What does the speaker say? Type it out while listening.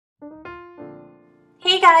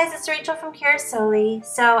guys, it's Rachel from Curasoli.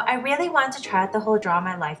 So I really want to try out the whole Draw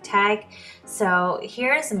My Life tag. So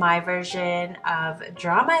here's my version of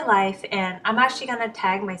Draw My Life, and I'm actually going to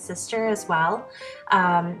tag my sister as well.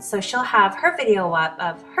 So she'll have her video up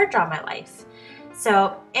of her Draw My Life.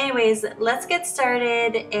 So anyways, let's get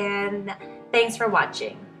started, and thanks for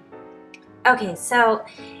watching. Okay, so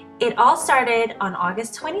it all started on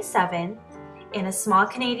August 27th in a small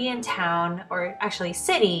Canadian town, or actually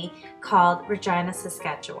city, called Regina,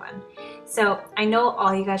 Saskatchewan. So I know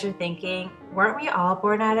all you guys are thinking, weren't we all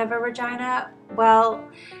born out of a Regina? Well,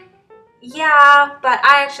 yeah, but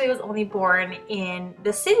I actually was only born in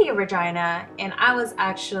the city of Regina, and I was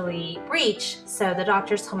actually breech, so the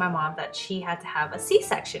doctors told my mom that she had to have a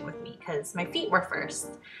C-section with me because my feet were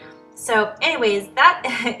first. So anyways,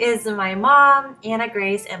 that is my mom, Anna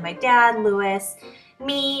Grace, and my dad, Louis,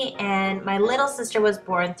 me, and my little sister was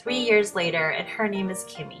born 3 years later, and her name is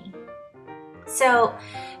Kimmy. So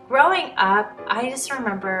growing up, I just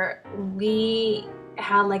remember we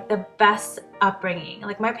had like the best upbringing.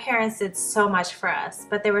 Like my parents did so much for us,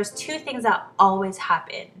 but there was two things that always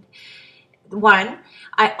happened. One,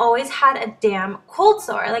 I always had a damn cold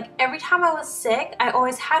sore. Like every time I was sick, I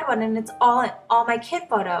always had one, and it's all my kid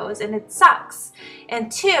photos, and it sucks.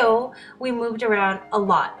 And two, we moved around a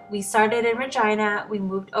lot. We started in Regina, we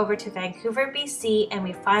moved over to Vancouver, BC, and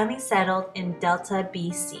we finally settled in Delta,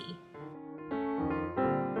 BC.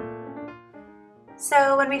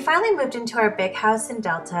 So when we finally moved into our big house in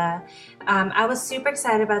Delta, I was super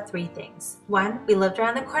excited about three things. One, we lived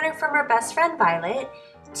around the corner from our best friend Violet.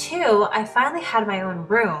 Two, I finally had my own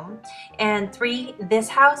room. And three, this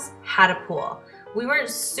house had a pool. We were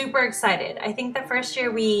super excited. I think the first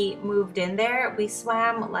year we moved in there, we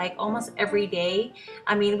swam like almost every day.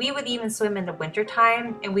 I mean, we would even swim in the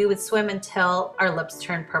wintertime, and we would swim until our lips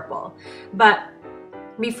turned purple. But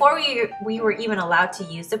before we were even allowed to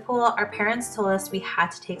use the pool, our parents told us we had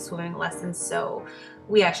to take swimming lessons so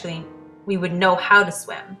we would know how to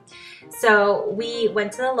swim. So we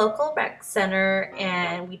went to the local rec center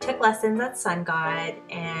and we took lessons at Sun God,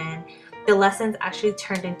 and the lessons actually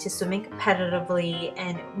turned into swimming competitively,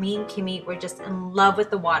 and me and Kimmy were just in love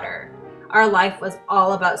with the water. Our life was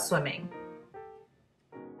all about swimming.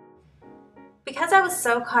 Because I was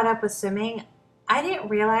so caught up with swimming, I didn't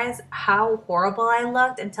realize how horrible I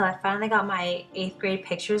looked until I finally got my 8th grade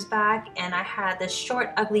pictures back, and I had this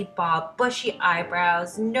short, ugly bob, bushy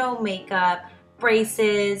eyebrows, no makeup,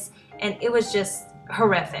 braces, and it was just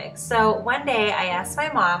horrific. So one day I asked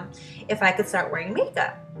my mom if I could start wearing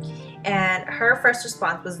makeup, and her first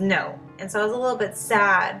response was no. And so I was a little bit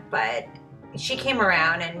sad, but she came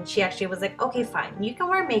around and she actually was like, okay, fine, you can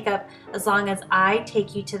wear makeup as long as I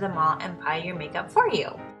take you to the mall and buy your makeup for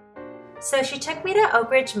you. So she took me to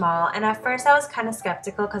Oak Ridge Mall, and at first I was kind of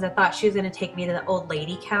skeptical because I thought she was going to take me to the old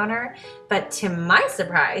lady counter, but to my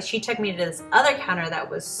surprise, she took me to this other counter that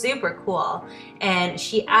was super cool, and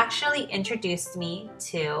she actually introduced me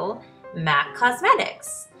to MAC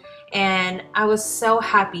Cosmetics. And I was so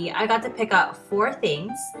happy. I got to pick out 4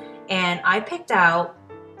 things, and I picked out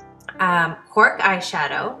Cork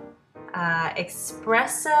eyeshadow,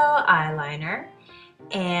 espresso eyeliner,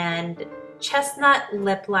 and chestnut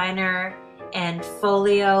lip liner, and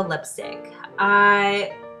folio lipstick.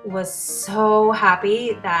 I was so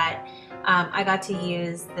happy that I got to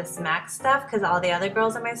use this MAC stuff because all the other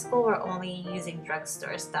girls in my school were only using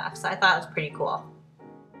drugstore stuff, so I thought it was pretty cool.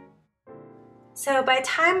 So by the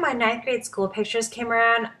time my 9th grade school pictures came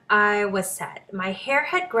around, I was set. My hair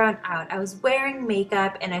had grown out, I was wearing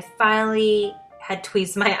makeup, and I finally had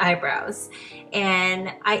tweezed my eyebrows.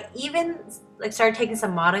 And I even started taking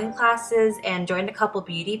some modeling classes and joined a couple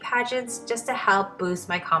beauty pageants just to help boost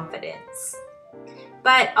my confidence.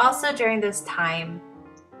 But also during this time,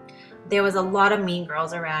 there was a lot of mean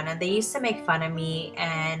girls around, and they used to make fun of me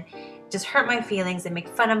and just hurt my feelings and make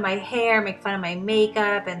fun of my hair, make fun of my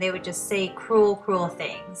makeup, and they would just say cruel, cruel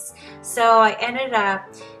things. So I ended up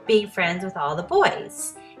being friends with all the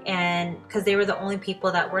boys, and because they were the only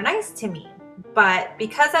people that were nice to me. But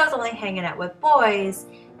because I was only hanging out with boys,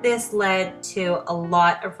 this led to a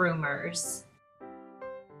lot of rumors.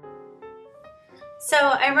 So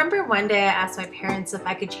I remember one day I asked my parents if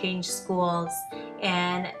I could change schools,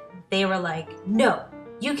 and they were like, no,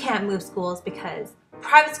 you can't move schools because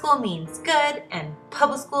private school means good and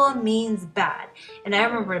public school means bad. And I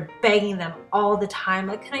remember begging them all the time,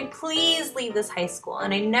 like, can I please leave this high school?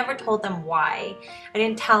 And I never told them why. I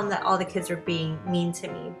didn't tell them that all the kids were being mean to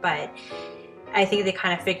me, but I think they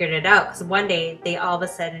kind of figured it out because one day they all of a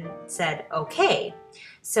sudden said, okay.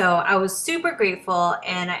 So I was super grateful,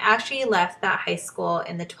 and I actually left that high school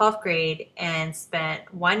in the 12th grade and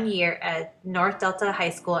spent 1 year at North Delta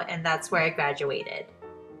High School, and that's where I graduated.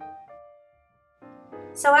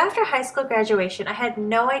 So after high school graduation, I had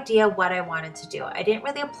no idea what I wanted to do. I didn't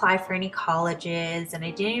really apply for any colleges, and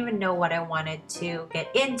I didn't even know what I wanted to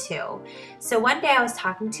get into. So one day I was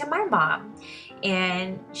talking to my mom,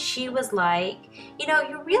 and she was like, you know,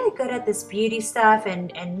 you're really good at this beauty stuff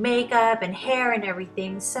and makeup and hair and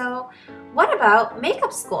everything. So what about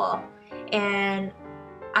makeup school? And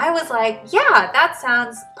I was like, yeah, that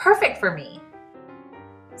sounds perfect for me.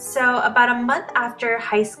 So about a month after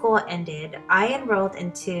high school ended, I enrolled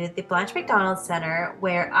into the Blanche McDonald Center,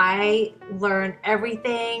 where I learned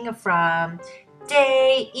everything from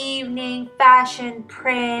day, evening, fashion,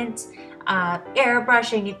 print,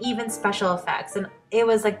 airbrushing, and even special effects. And it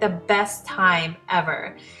was like the best time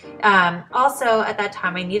ever. Also, at that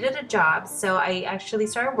time, I needed a job, so I actually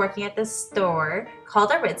started working at this store called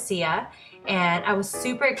Aritzia. And I was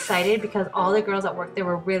super excited because all the girls that worked there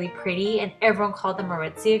were really pretty, and everyone called them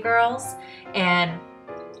Aritzia girls. And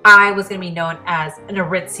I was going to be known as an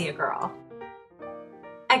Aritzia girl.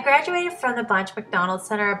 I graduated from the Blanche McDonald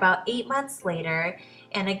Center about 8 months later,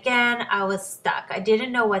 and again, I was stuck. I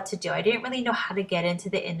didn't know what to do. I didn't really know how to get into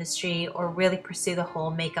the industry or really pursue the whole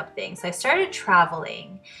makeup thing. So I started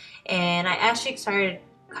traveling, and I actually started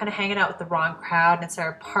kind of hanging out with the wrong crowd and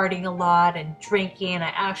started partying a lot and drinking.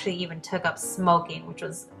 I actually even took up smoking, which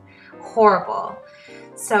was horrible.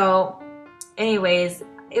 So anyways,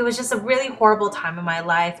 it was just a really horrible time in my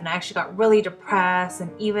life, and I actually got really depressed and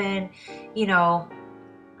even, you know,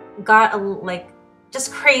 got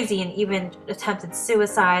just crazy and even attempted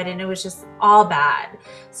suicide, and it was just all bad.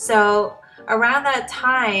 So around that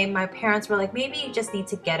time, my parents were like, maybe you just need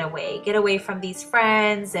to get away from these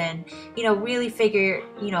friends and, you know, really figure,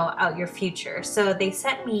 you know, out your future. So they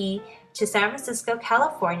sent me to San Francisco,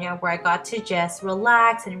 California, where I got to just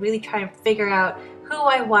relax and really try and figure out who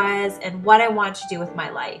I was and what I wanted to do with my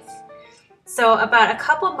life. So about a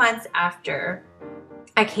couple months after,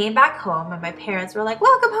 I came back home, and my parents were like,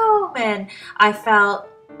 welcome home, and I felt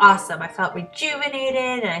awesome. I felt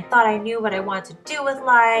rejuvenated, and I thought I knew what I wanted to do with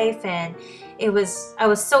life, and I was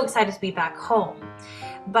so excited to be back home.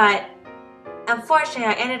 But unfortunately,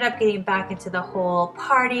 I ended up getting back into the whole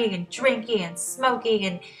partying and drinking and smoking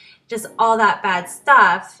and just all that bad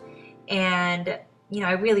stuff, and you know,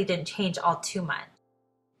 I really didn't change all too much.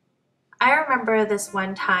 I remember this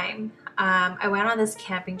one time, I went on this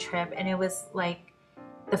camping trip, and it was like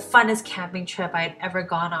the funnest camping trip I'd ever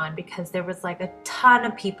gone on because there was like a ton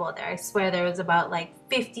of people there. I swear there was about like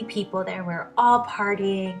 50 people there. We were all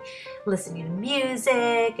partying, listening to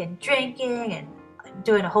music and drinking and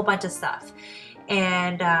doing a whole bunch of stuff.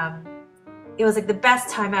 And it was like the best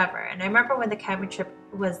time ever. And I remember when the camping trip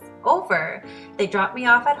was over, they dropped me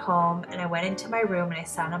off at home, and I went into my room and I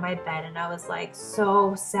sat on my bed, and I was like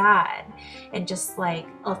so sad and just like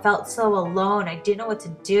I felt so alone. I didn't know what to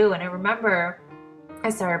do. And I remember I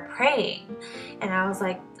started praying, and I was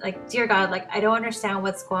like, dear God, like, I don't understand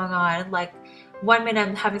what's going on. Like, 1 minute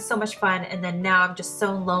I'm having so much fun, and then now I'm just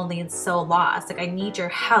so lonely and so lost. Like, I need your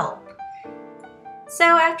help. So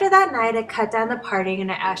after that night, I cut down the partying, and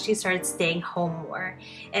I actually started staying home more.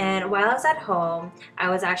 And while I was at home, I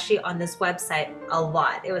was actually on this website a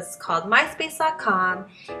lot. It was called myspace.com.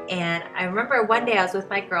 And I remember one day I was with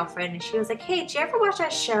my girlfriend, and she was like, hey, did you ever watch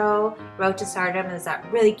that show, Road to Stardom? And there's that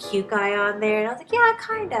really cute guy on there. And I was like, yeah,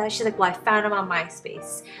 kinda. She's like, well, I found him on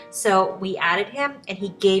MySpace. So we added him, and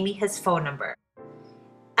he gave me his phone number.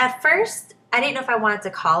 At first, I didn't know if I wanted to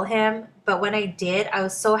call him, but when I did, I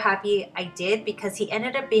was so happy I did because he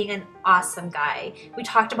ended up being an awesome guy. We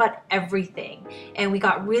talked about everything, and we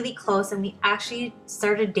got really close, and we actually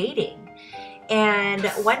started dating. And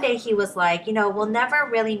one day he was like, you know, we'll never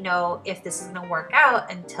really know if this is gonna work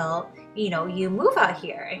out until, you know, you move out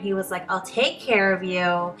here. And he was like, I'll take care of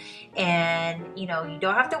you, and, you know, you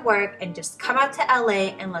don't have to work, and just come out to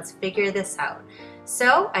LA and let's figure this out.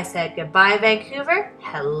 So I said, goodbye, Vancouver.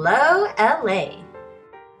 Hello, LA.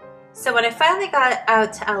 So when I finally got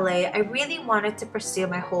out to LA, I really wanted to pursue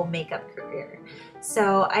my whole makeup career.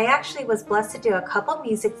 So I actually was blessed to do a couple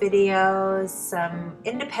music videos, some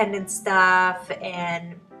independent stuff,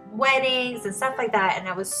 and weddings and stuff like that. And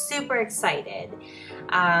I was super excited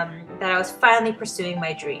that I was finally pursuing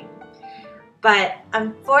my dream. But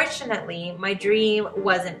unfortunately, my dream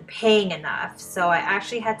wasn't paying enough, so I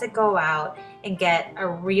actually had to go out and get a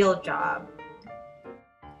real job.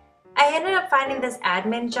 I ended up finding this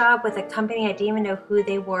admin job with a company. I didn't even know who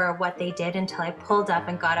they were or what they did until I pulled up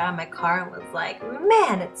and got out of my car and was like,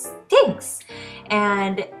 man, it stinks.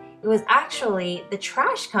 And it was actually the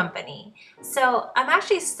trash company. So I'm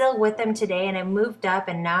actually still with them today, and I moved up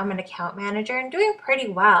and now I'm an account manager and doing pretty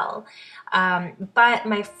well. But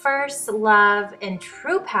my first love and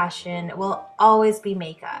true passion will always be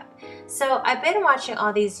makeup. So I've been watching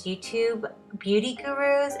all these YouTube beauty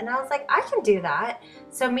gurus and I was like, I can do that.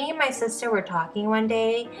 So me and my sister were talking one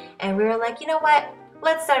day and we were like, you know what?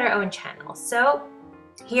 Let's start our own channel. So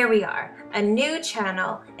here we are, a new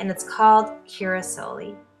channel, and it's called Kira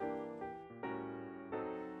Soli.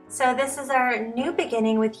 So this is our new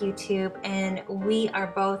beginning with YouTube and we are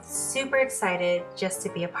both super excited just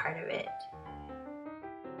to be a part of it.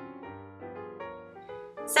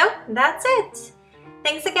 So that's it.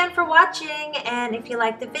 Thanks again for watching, and if you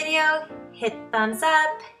liked the video, hit thumbs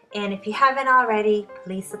up, and if you haven't already,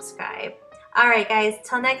 please subscribe. Alright guys,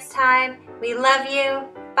 till next time, we love you.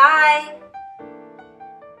 Bye!